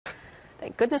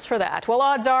Thank goodness for that. Well,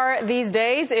 odds are these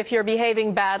days, if you're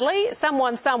behaving badly,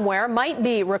 someone somewhere might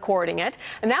be recording it.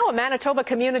 And now a Manitoba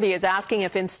community is asking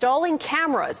if installing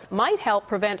cameras might help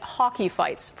prevent hockey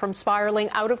fights from spiraling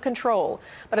out of control.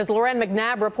 But as Lauren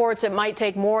McNabb reports, it might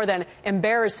take more than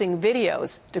embarrassing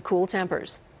videos to cool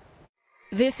tempers.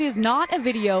 This is not a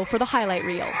video for the highlight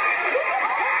reel.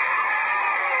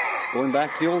 Going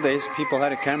back to the old days, people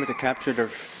had a camera to capture their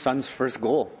son's first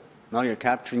goal. Now you're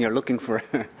looking for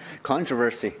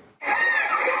controversy.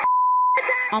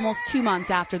 Almost 2 months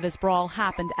after this brawl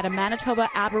happened at a Manitoba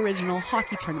Aboriginal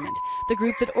hockey tournament, the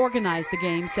group that organized the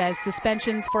game says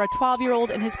suspensions for a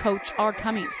 12-year-old and his coach are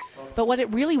coming. But what it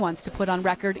really wants to put on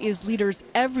record is leaders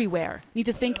everywhere need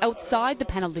to think outside the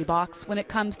penalty box when it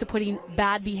comes to putting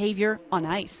bad behavior on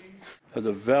ice.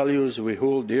 The values we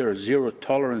hold dear are zero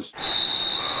tolerance.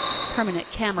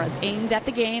 Permanent cameras aimed at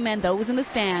the game and those in the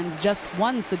stands, just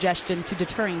one suggestion to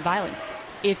deterring violence.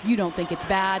 If you don't think it's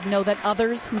bad, know that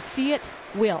others who see it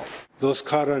will. Those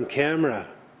caught on camera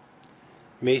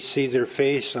may see their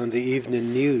face on the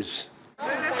evening news. Look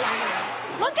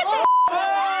at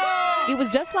this! It was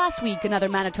just last week another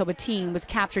Manitoba team was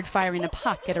captured firing a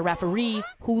puck at a referee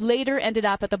who later ended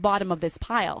up at the bottom of this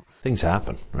pile. Things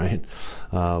happen, right?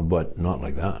 But not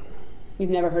like that. You've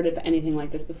never heard of anything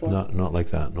like this before? Not like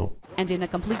that, no. And in a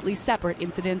completely separate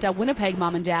incident, a Winnipeg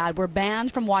mom and dad were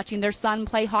banned from watching their son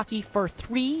play hockey for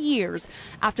 3 years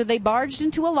after they barged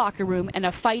into a locker room and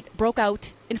a fight broke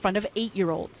out in front of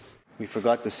 8-year-olds. We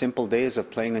forgot the simple days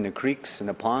of playing in the creeks and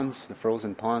the ponds, the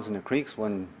frozen ponds and the creeks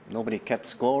when nobody kept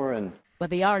score. But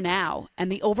they are now,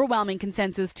 and the overwhelming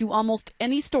consensus to almost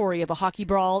any story of a hockey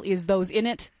brawl is those in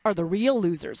it are the real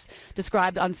losers,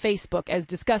 described on Facebook as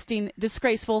disgusting,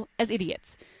 disgraceful, as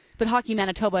idiots. But Hockey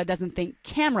Manitoba doesn't think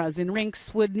cameras in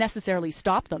rinks would necessarily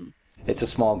stop them. It's a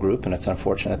small group, and it's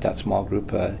unfortunate that small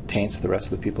group taints the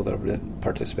rest of the people that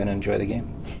participate and enjoy the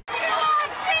game.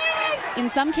 In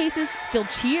some cases, still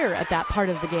cheer at that part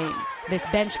of the game. This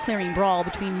bench-clearing brawl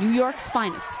between New York's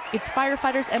finest, its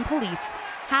firefighters and police,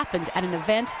 happened at an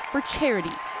event for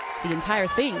charity. The entire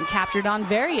thing captured on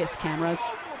various cameras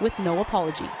with no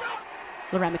apology.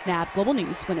 Lauren McNabb, Global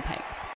News, Winnipeg.